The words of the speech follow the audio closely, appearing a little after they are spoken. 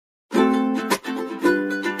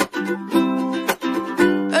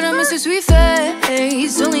sweet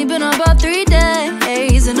face. Only been about 3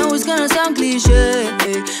 days. I know it's gonna sound cliche.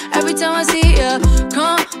 Every time I see ya,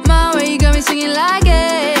 come my way, you got me singing like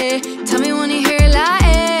it. Tell me when you hear it like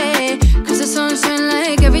it. Cause the song's shine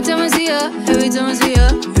like every time I see ya, every time I see ya,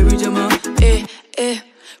 every time I,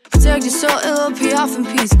 Protect your soul, it'll pay off in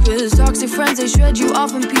peace. Cause toxic friends, they shred you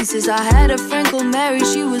off in pieces. I had a friend called Mary,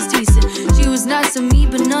 she was decent. She was nice to me,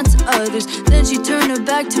 but not to others. Then she turned her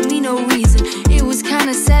back to me, no reason. It was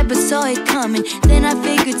kinda sad, but saw it coming. Then I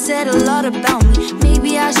figured, said a lot about me.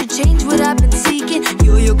 Maybe I should change what I've been seeking.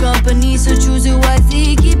 You're your company, so choose it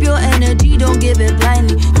wisely. Keep your energy, don't give it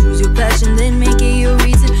blindly. Choose your passion, then make it your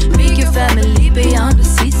reason. Make your family beyond the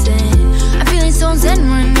season. I'm feeling so zen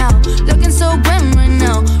right now, looking so grim right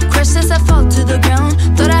now. Crushed as I fall to the ground,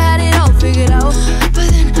 thought I had it all figured out. But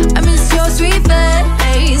then I miss your sweet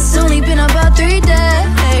face. Only been about 3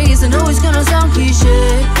 days. I know it's gonna sound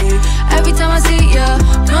cliche. Every time I see ya,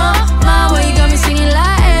 come my way, you got me singing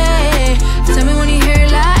like hey. Tell me when you hear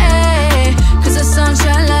it like hey. Cause the sun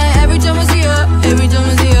shine like every time I see ya, every time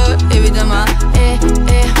I see ya, every time I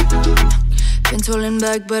Been holding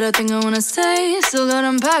back, but I think I wanna stay. Still got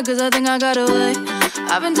unpacked, cause I think I got away.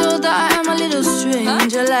 I've been told that I am a little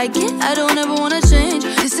strange. I like it, I don't ever wanna change.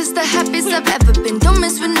 This is the happiest I've ever been. Don't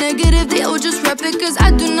mess with negative, they all just rap it. Cause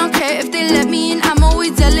I do not care if they let me in. I'm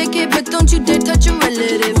always delicate, but don't you dare touch a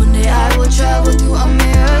relative. One day I will travel through a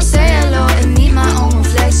mirror, say hello and meet my own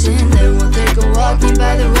reflection. Then we'll take a walk near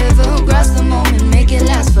by the river, grasp the moment, make it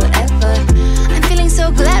last forever. I'm feeling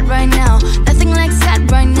so glad right now, nothing like sad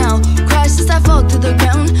right now. Crashed as I fall to the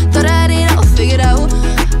ground, thought I had it all figured out.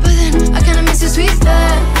 But then I kinda miss your sweet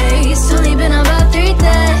face. Only been about 3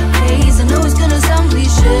 days. I know it's gonna sound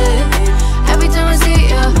cliche. Every time I see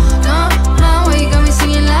ya, come my way, got me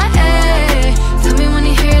singing like hey. Tell me when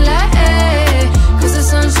you hear it like hey. Cause the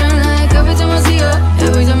sun shine like every time I see ya,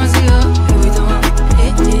 every time I see ya, every time I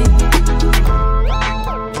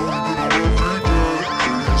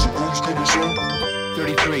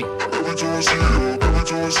 33. Every time I see ya, every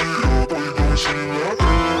time I see ya, all you do is sing like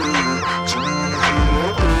hey. Tell me when you hear it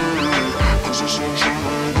like hey. Cause the sun shine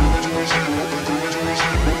like every time I see ya, every time I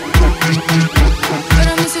see ya. But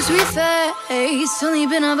I miss your sweet face. Only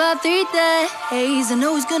been about 3 days. I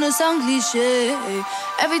know it's gonna sound cliche.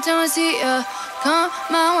 Every time I see ya, come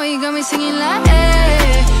my way, you got me singing like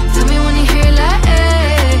hey.